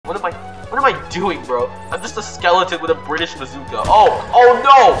What am I doing, bro? I'm just a skeleton with a British bazooka. Oh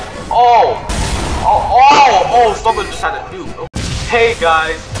no! Oh, someone just had a nuke. Okay. Hey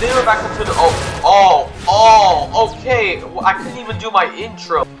guys, today we're back into the, okay. Well, I couldn't even do my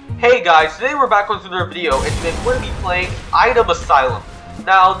intro. Hey guys, today we're back onto another video, and today we're going to be playing Item Asylum.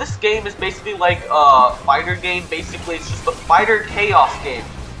 Now, this game is basically like a fighter game. Basically, it's just a fighter chaos game,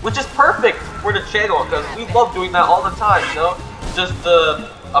 which is perfect for the channel, because we love doing that all the time, you know? Just a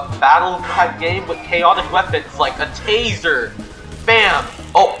battle type game with chaotic weapons, like a taser. Bam!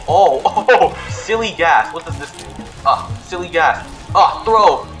 Oh, silly gas. What does this do? Silly gas.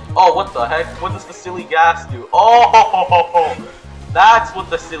 Throw. Oh, what the heck? What does the silly gas do? Oh, that's what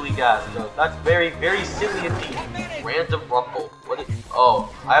the silly gas does. That's very, very silly indeed. Random rumble. What is?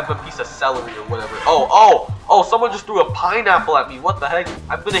 Oh, I have a piece of celery or whatever. Oh, someone just threw a pineapple at me. What the heck?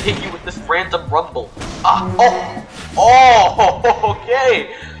 I'm gonna hit you with this random rumble.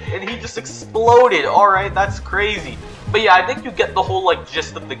 Okay. And he just exploded. Alright, that's crazy. But yeah, I think you get the whole like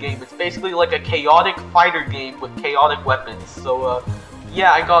gist of the game. It's basically like a chaotic fighter game with chaotic weapons. So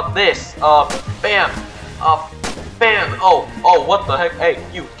yeah, I got this. Bam. Bam. Oh, what the heck? Hey,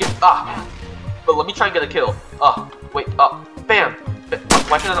 you get But let me try and get a kill. Wait, bam.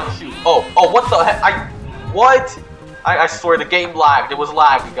 Why can I not shoot? Oh, what the heck? What? I swear the game lagged. It was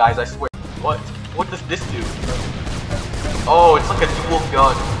lagged, guys, I swear. What does this do? Oh, it's like a dual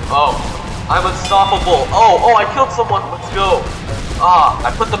gun. Oh, I'm unstoppable. Oh, I killed someone. Let's go.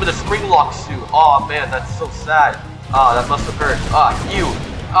 I put them in a spring lock suit. Oh man, that's so sad. That must have hurt. You.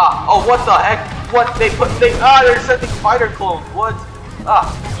 Oh, what the heck? What? They're sending fighter clones. What?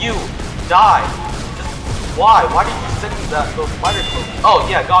 You. Die. Just, why? Why did you send me those fighter clones? Oh,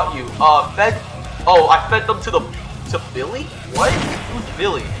 yeah, got you. I fed them to Billy? What? Who's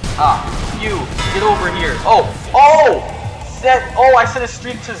Billy? You. Get over here. I set a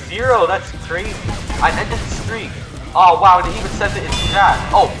streak to 0. That's crazy. I ended the streak. Oh wow, and it even says it in chat.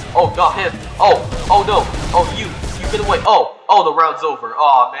 Oh, got him. Oh no. Oh, you get away. Oh, the round's over.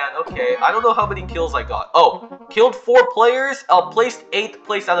 Oh man, okay. I don't know how many kills I got. Killed 4 players. Placed 8th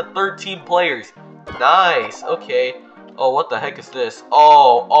place out of 13 players. Nice. Okay. Oh, what the heck is this?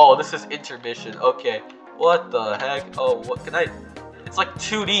 Oh, this is intermission. Okay. What the heck? Oh, what can I? It's like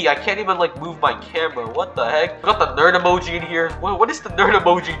 2D. I can't even like move my camera. What the heck? I got the nerd emoji in here. What is the nerd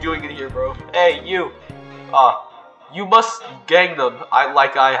emoji doing in here, bro? Hey, you. You must gang them.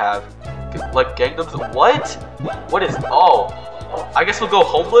 Like I have. Like gang them? What? What is? I guess we'll go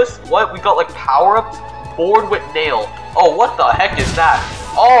homeless. What? We got like power-ups. Board with nail. Oh, what the heck is that?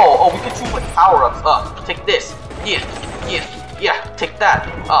 Oh, we can choose like power-ups. Take this. Yeah. Take that.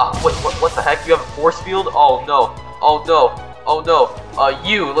 Wait, what the heck? You have a force field? Oh no.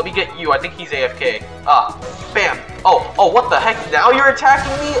 You. Let me get you. I think he's AFK. Bam. Oh, what the heck? Now you're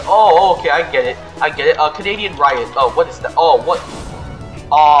attacking me? Oh, okay, I get it. Canadian riot. Oh, what is that? Oh, what?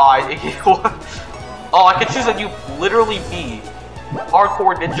 I can choose a new, literally me.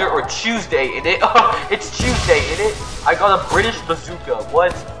 Hardcore Ninja or Tuesday in it. It's Tuesday in it. I got a British bazooka.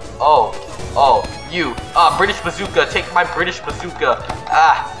 What? You. British bazooka. Take my British bazooka.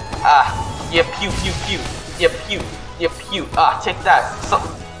 Yeah, pew. Yeah, pew. Take that.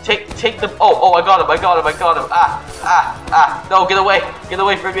 Take them. Oh, I got him. No, get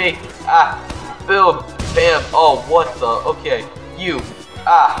away from me. Boom, bam. Oh, what the? Okay, you.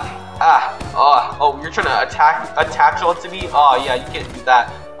 Oh, you're trying to attach onto me? Oh, yeah, you can't do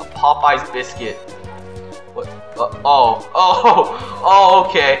that. A Popeye's biscuit. What?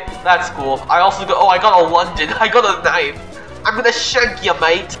 Okay, that's cool. I also got. I got a London. I got a knife. I'm gonna shank you,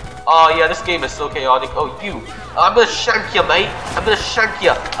 mate. Oh yeah, this game is so chaotic. Oh, you. I'm gonna shank you, mate. I'm gonna shank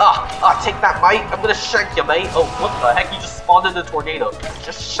you. Take that, mate. I'm gonna shank you, mate. Oh, what the heck? You just spawned in a tornado.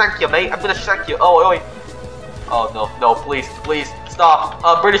 Just shank you, mate. I'm gonna shank you. Oh, wait. Oh, no, please, stop.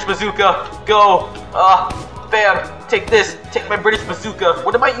 British bazooka, go. Bam. Take this. Take my British bazooka.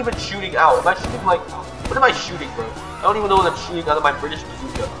 What am I even shooting out? Am I shooting like, what am I shooting, bro? I don't even know what I'm shooting out of my British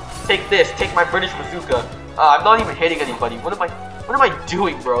bazooka. Take this. Take my British bazooka. I'm not even hitting anybody. What am I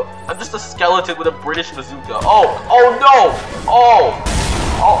doing, bro? I'm just a skeleton with a British bazooka. Oh no!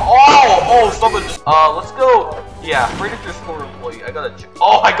 Someone just, let's go. Yeah, furniture store employee. I got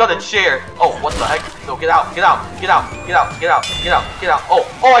a chair. Oh, what the heck? No, get out.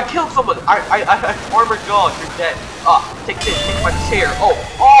 Oh, I killed someone. I armored God, you're dead. Take this, take my chair.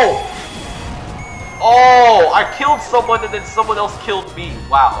 I killed someone and then someone else killed me.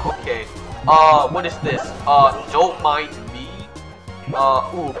 Wow, okay. What is this? Don't mind me.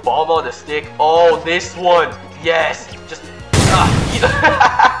 Ooh, bomb on a stick. Oh, this one. Yes. Just.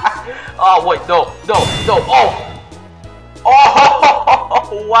 Oh, wait, no.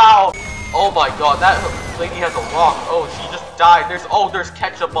 Oh, wow. Oh my god, that lady has a rock. Oh, she just died. There's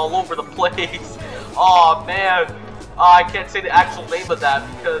ketchup all over the place. Oh man. I can't say the actual name of that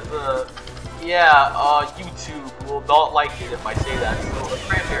because yeah, YouTube will not like it if I say that. So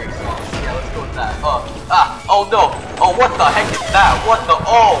cranberry sauce. Yeah, let's go with that. Oh no. Oh, what the heck is that? What the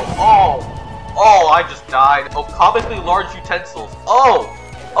Oh, I just died. Oh, comically large utensils. Oh,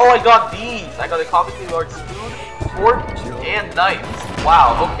 I got these. I got a comically large spoon, fork, and knife.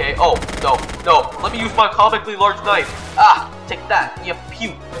 Wow, okay. Oh, no. Let me use my comically large knife. Take that. You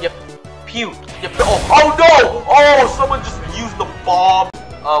pew. Oh no! Oh, someone just used the bomb.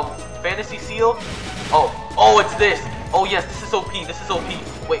 Fantasy seal? Oh, it's this. Oh yes, this is OP.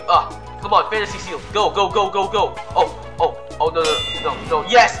 Wait, come on, fantasy seal. Go. Oh, no.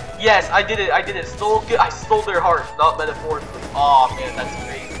 Yes, I did it. I stole their hearts, not metaphorically. Oh man, that's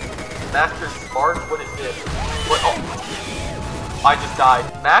crazy. Master Smart, what is this? What? Oh, I just died.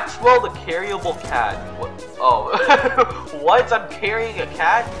 Maxwell the carryable cat. What? Oh, what? I'm carrying a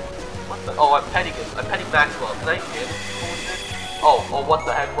cat? What the? Oh, I'm petting him. I'm petting Maxwell. Can I damage you with this? Oh, what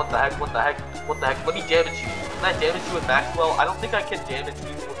the heck? Let me damage you. Can I damage you with Maxwell? I don't think I can damage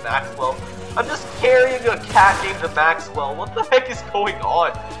you with Maxwell. I'm just carrying a cat named Maxwell. What the heck is going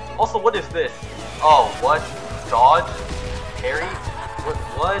on? Also, what is this? Oh, what? Dodge? Parry?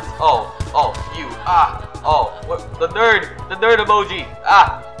 What? Oh, you. Oh, what? The nerd emoji.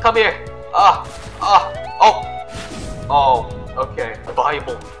 Come here. Oh, okay.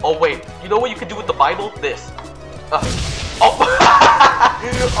 Bible. Oh, wait. You know what you can do with the Bible? This. Oh.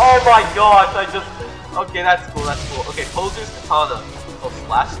 Oh my gosh, okay, that's cool. Okay, poser's katana. Oh,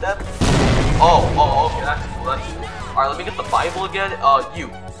 slash step? Oh, okay, that's cool. Alright, let me get the Bible again. You,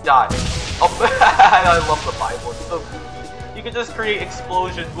 die. Oh, I love the Bible, it's so goofy. You can just create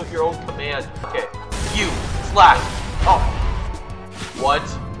explosions with your own command. Okay, you, slash. Oh.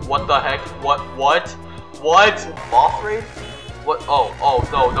 What the heck? What? Boss raid? What? Oh,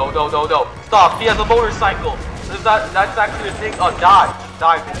 no. Stop, he has a motorcycle. That's actually a thing. Oh, die.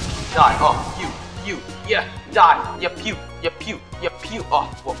 Oh, you, yeah, die. You pew. Oh,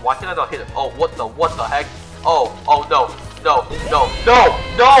 why can I not hit him? Oh, what the heck? Oh, no.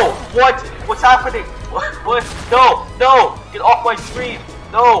 What? What's happening? What? No, get off my screen.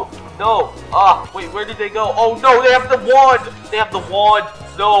 No. Wait, where did they go? Oh no, they have the wand.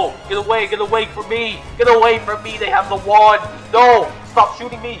 No, get away from me. They have the wand. No, stop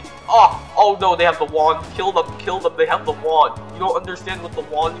shooting me. Oh no, they have the wand. Kill them. They have the wand. You don't understand what the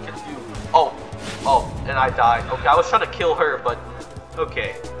wand can do. Oh, and I died. Okay, I was trying to kill her, but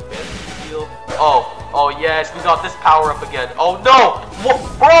okay. Oh yes, we got this power up again. Oh no,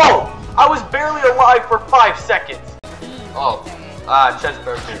 bro, I was barely alive for 5 seconds.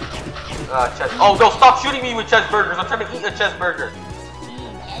 Cheeseburger. Oh no, stop shooting me with cheeseburgers. I'm trying to eat a cheeseburger.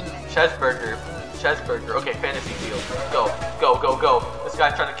 Cheeseburger. Okay, fantasy field. Go. This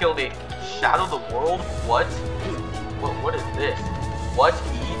guy's trying to kill me. Shadow the world? What is this? What?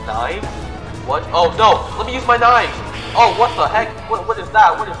 E9? What? Oh no! Let me use my knife! Oh, what the heck? What is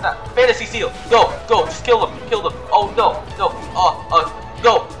that? Fantasy seal! Go! Just kill them! Oh no! Go!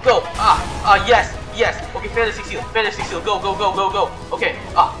 Yes! Okay, fantasy seal! Go! Okay,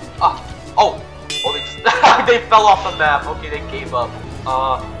 oh, they just they fell off the map. Okay, they gave up.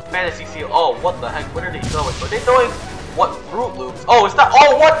 Fantasy seal. Oh, what the heck? What are they doing? Are they doing what? Fruit Loops? Oh, is that?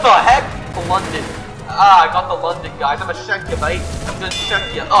 Oh, what the heck? The London. I got the London, guys. I'm gonna shank you, mate. I'm gonna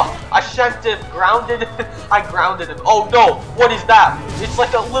shank you. I shanked him. Grounded. I grounded him. Oh no, what is that? It's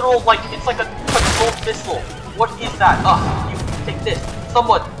like a literal, it's like a controlled missile. What is that? You take this.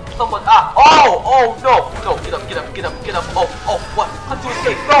 Someone. Oh no, get up. Oh, what? Hunt to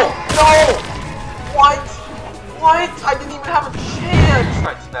escape. No. What? I didn't even have a chance.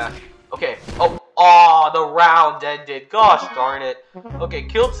 Right, smash. Okay. Oh, the round ended. Gosh darn it. Okay,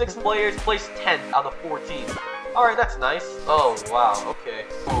 killed 6 players, placed 10th out of 14. Alright, that's nice. Oh, wow, okay.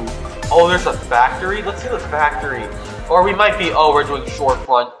 Oh, there's a factory? Let's see the factory. Or we might be, we're doing short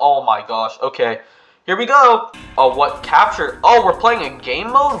front. Oh my gosh, okay. Here we go. Oh, what? Capture. Oh, we're playing in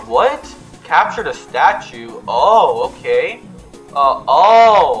game mode? What? Capture the statue. Oh, okay.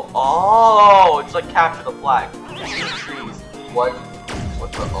 It's like capture the flag. Trees. What?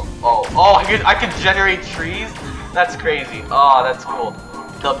 What the? I can generate trees? That's crazy. Oh, that's cool.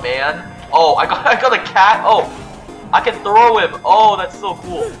 The man. Oh, I got a cat. Oh, I can throw him. Oh, that's so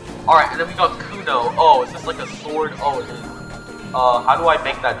cool. Alright, and then we got Kuno. Oh, is this like a sword? Oh, it is. How do I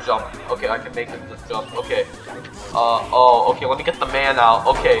make that jump? Okay, I can make it this jump. Okay. Okay, let me get the man out.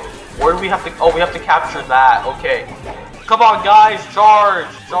 Okay. Where do we have to? Oh, we have to capture that. Okay. Come on, guys. Charge.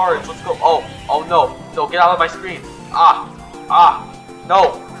 Let's go. Oh, no. No, get out of my screen.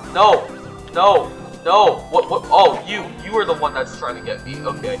 No. No, no. What? Oh, you are the one that's trying to get me.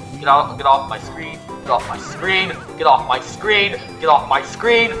 Okay, get off my screen. Get off my screen. Get off my screen. Get off my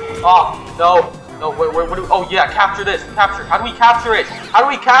screen. Oh, no. No, what do we, oh yeah, capture this. Capture. How do we capture it? How do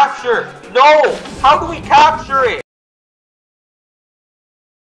we capture? No! How do we capture it?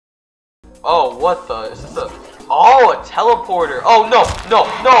 Oh, what the? Is this a... Oh, a teleporter. Oh, no, no,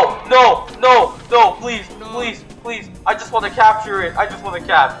 no, no, no, no, please, please, please. I just want to capture it. I just want to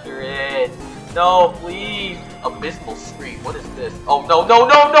capture it. No, please. Abysmal screen. What is this? Oh, no, no,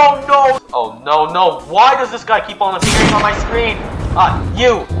 no, no, no. Oh, no, no. Why does this guy keep on appearing on my screen? Oh,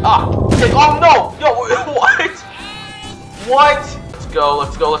 no. Yo, what? What? Let's go,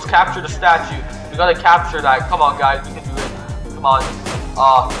 let's go. Let's capture the statue. We gotta capture that. Come on, guys. We can do it. Come on.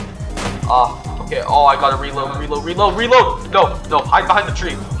 Okay. Oh, I gotta reload. No, no. Hide behind the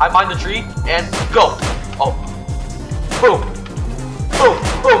tree. Hide behind the tree and go. Oh. Boom. Boom.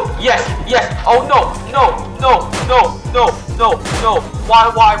 Boom. Yes. Yes. Oh, no. No. No. No. No. No. No.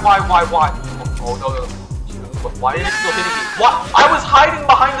 Why? Oh, no. Why is it still hitting me? What? I was hiding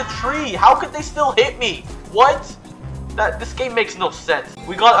behind the tree. How could they still hit me? What? This game makes no sense.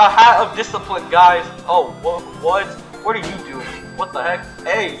 We got a hat of discipline, guys. Oh, what? What are you doing? What the heck?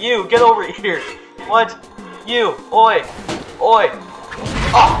 Hey, you, get over here. What? You, oi, oi.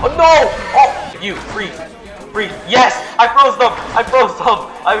 Oh, no! Oh, you, freeze. Freeze. Yes! I froze them!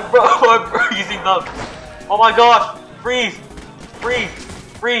 I'm freezing them. Oh my gosh! Freeze!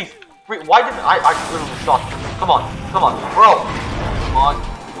 Freeze! Why didn't I literally shot you. Come on, bro. Come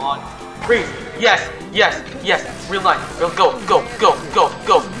on. Freeze! Yes! Real nice. Go.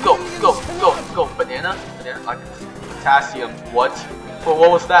 Banana. I can potassium. What?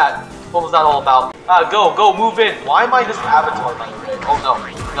 What was that? What was that all about? Go, move in. Why am I this avatar, by the way? Oh no.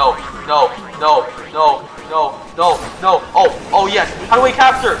 Oh yes. How do we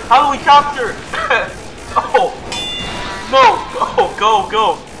capture? Oh no.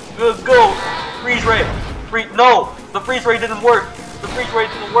 Go. Freeze ray. No. The freeze ray didn't work.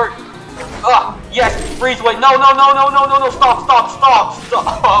 Yes. Freeze ray. No. Stop.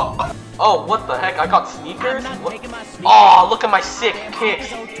 Oh, what the heck? I got sneakers? Oh, look at my sick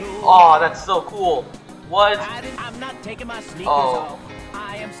kicks. Oh, that's so cool. What? I'm not taking my sneakers off.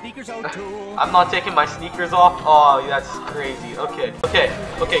 I am sneakers O'Toole. I'm not taking my sneakers off? Oh, that's crazy. Okay.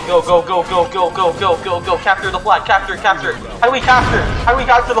 Go. Capture the flag. Capture. How do we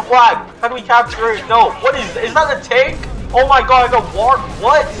capture the flag? How do we capture it? No. What is that a tank? Oh my god, I got warped.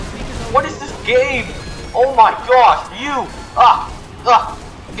 What? What is this game? Oh my gosh.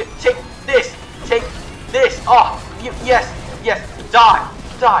 Take this. Oh, yes. Die.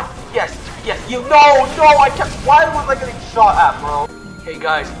 Yes. Why was I getting shot at, bro? Hey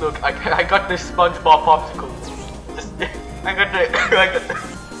guys, look, I got this SpongeBob popsicle.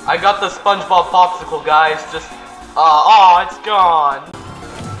 I got the SpongeBob popsicle, guys. It's gone.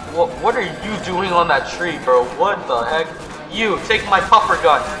 What are you doing on that tree, bro? What the heck? You, take my puffer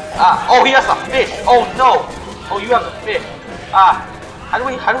gun. Oh, he has a fish. Oh no. Oh, you have a fish. How do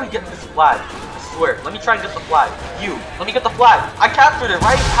we get this flag? I swear. Let me try and get the flag. Let me get the flag. I captured it,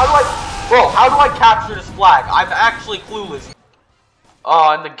 right? How do I capture this flag? I'm actually clueless.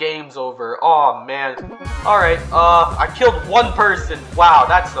 Oh, and the game's over. Oh, man. Alright, I killed one person. Wow,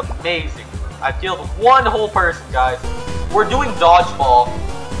 that's amazing. I killed one whole person, guys. We're doing dodgeball.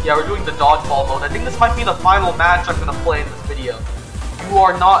 Yeah, we're doing the dodgeball mode. I think this might be the final match I'm gonna play in this video. You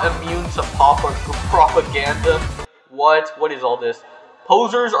are not immune to propaganda. What is all this?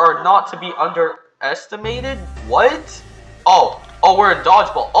 Posers are not to be underestimated? What? Oh, we're in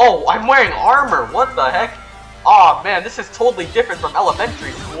dodgeball. Oh, I'm wearing armor. What the heck? Oh man, this is totally different from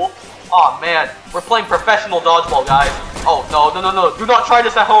elementary school. Oh man, we're playing professional dodgeball, guys. Oh no. Do not try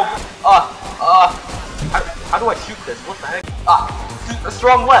this at home. How do I shoot this? What the heck?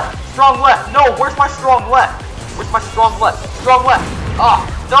 Strong left. No, where's my strong left? Strong left.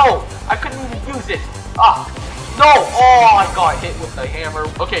 No, I couldn't even use it. No. Oh, I got hit with the hammer.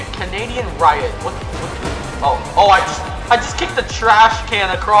 Okay, Canadian Riot. What? Oh, I just kicked the trash can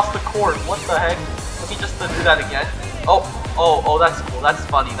across the court. What the heck? Let me just do that again. Oh, that's cool. That's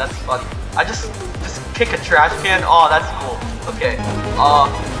funny. I just kick a trash can. Oh, that's cool. Okay.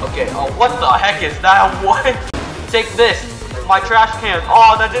 Okay. Oh, what the heck is that? What? Take this. My trash can.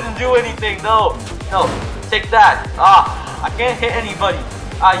 Oh, that didn't do anything. No. Take that. I can't hit anybody.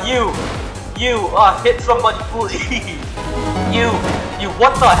 You hit somebody, please. You.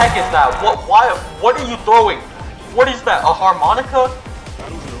 What the heck is that? What are you throwing? What is that? A harmonica?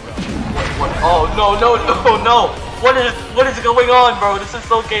 What? Oh no! What is going on, bro? This is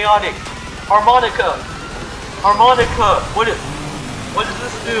so chaotic. Harmonica. What is? What does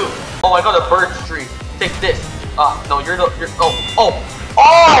this do? Oh, I got a bird streak. Take this. No, you're, oh,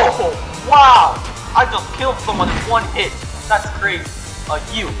 wow. I just killed someone in one hit. That's crazy.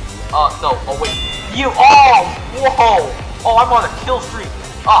 You. No, oh wait. You, oh, whoa. Oh, I'm on a kill streak.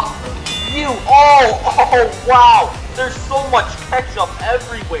 You, oh, wow. There's so much ketchup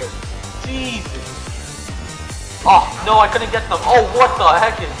everywhere. Jesus. Oh, no, I couldn't get them. Oh, what the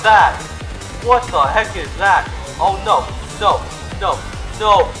heck is that? What the heck is that? Oh, no, no, no,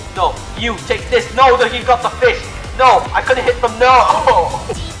 no, no. You, take this. No, he got the fish. No, I couldn't hit them. No.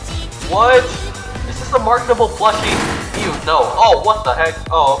 What? Is this a marketable plushie? You, no. Oh, what the heck?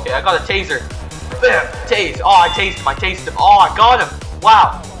 Oh, okay, I got a taser. Bam, tase. Oh, I tased him. Oh, I got him.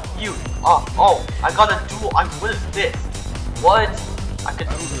 Wow. You. Oh, I got a duel. What is this? What?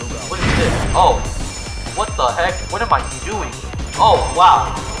 What is this? Oh. What the heck? What am I doing? Oh,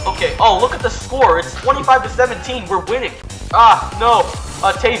 wow. Okay. Oh, look at the score. It's 25-17. We're winning. No.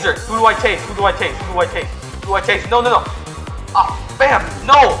 Taser. Who do I tase? Who do I tase? Who do I tase? Who do I tase? No, no, no. Bam.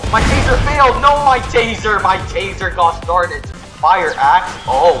 No. My taser failed. No, my taser. Gosh darn it. Fire axe.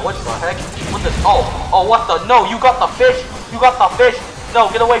 Oh, what the heck? What the? Oh, what the? No, you got the fish. You got the fish. No,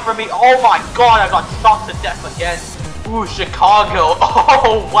 get away from me. Oh my god, I got shot to death again. Ooh, Chicago.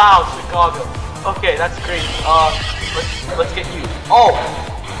 Oh, wow, Chicago. Okay, that's great. Let's get you. Oh,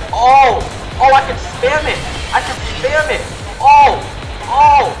 I can spam it.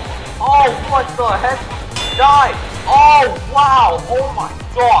 Oh, what the heck? Die. Oh, wow. Oh my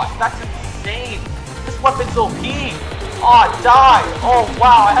gosh, that's insane. This weapon's OP. Oh, die. Oh,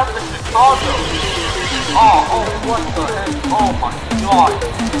 wow, I have the Chicago. Oh, what the heck? Oh my god.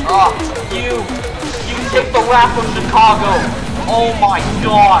 You take the wrath of Chicago. Oh my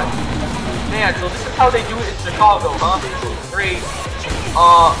god. Man, so this is how they do it in Chicago, huh? Great.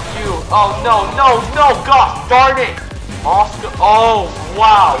 No, gosh darn it. Oscar, oh,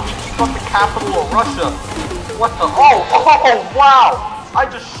 wow. He got the capital of Russia. What the, oh, wow. I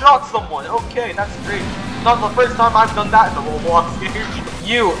just shot someone. Okay, that's great. Not the first time I've done that in the Roblox game.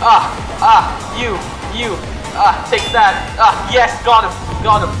 You, take that. Yes, got him.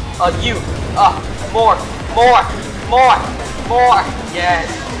 You, more. Yes,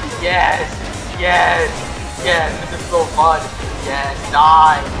 this is so fun. Yes,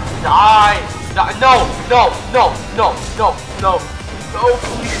 die. No,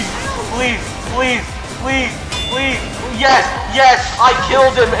 please. Yes, I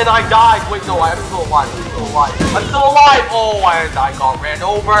killed him and I died. Wait, no, I'm still alive. Oh, and I got ran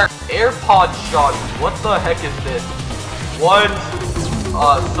over. AirPod shot. What the heck is this? What?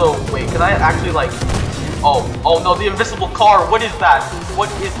 So wait, can I actually like? Oh no, the invisible car. What is that?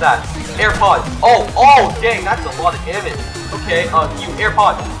 AirPod. Oh, dang, that's a lot of damage. Okay, you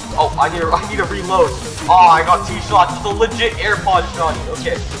AirPod. Oh, I need to reload. Oh, I got 2 shots. It's a legit AirPod shot.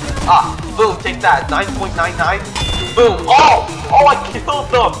 Okay. Boom, take that. 9.99. Boom. Oh, I killed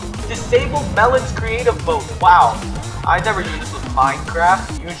them. Disable Melon's creative mode. Wow. I never knew this was Minecraft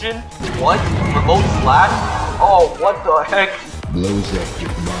Fusion. What? Remote slash? Oh, what the heck? Blows up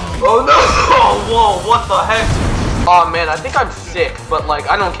your mind. Oh no! Whoa, what the heck? Oh man, I think I'm sick, but like,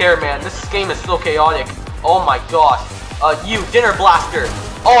 I don't care, man. This game is so chaotic. Oh my gosh. You, Dinner Blaster.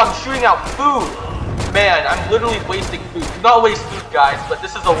 Oh, I'm shooting out food. Man, I'm literally wasting food. Do not waste food, guys, but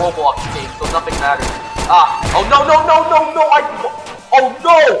this is a Roblox game, so nothing matters. Oh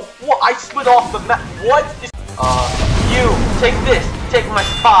no, what? I slid off the map. What is, you, take this. Take my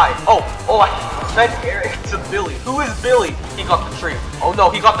spy. Oh, I sent Eric to Billy. Who is Billy? He got the tree. Oh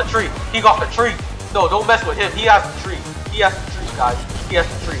no, he got the tree. No, don't mess with him. He has the tree. Guys. He has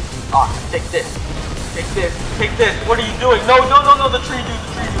the tree. Take this. What are you doing? No, the tree dude.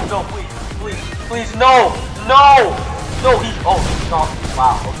 No, please, no, he shot me.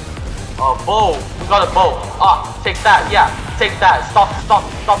 Wow. Bow. We got a bow. Take that. Yeah, take that.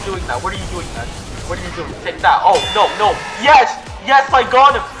 Stop doing that. What are you doing, man? Take that. Oh, no. Yes, I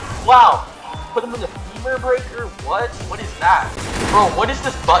got him. Wow. Put him in the femur breaker. What is that? Bro, what is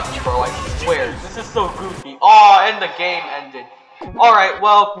this button, bro? I swear. This is so goofy. And the game ended. Alright,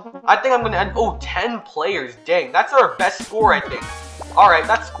 well, I think I'm gonna end. 10 players. Dang, that's our best score, I think. Alright,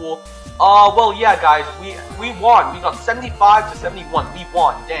 that's cool. Well, yeah, guys, we won. We got 75-71. We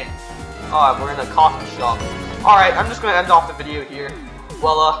won. Dang. We're in a coffee shop. Alright, I'm just gonna end off the video here.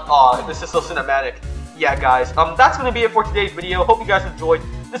 Well, this is so cinematic. Yeah, guys, that's gonna be it for today's video. Hope you guys enjoyed.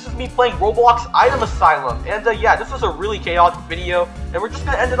 This is me playing Roblox ITEM Asylum. And, yeah, this was a really chaotic video. And we're just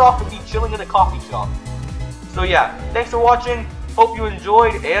gonna end it off with me chilling in a coffee shop. So, yeah, thanks for watching. Hope you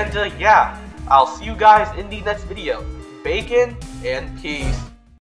enjoyed. And, yeah, I'll see you guys in the next video. Bacon and peace.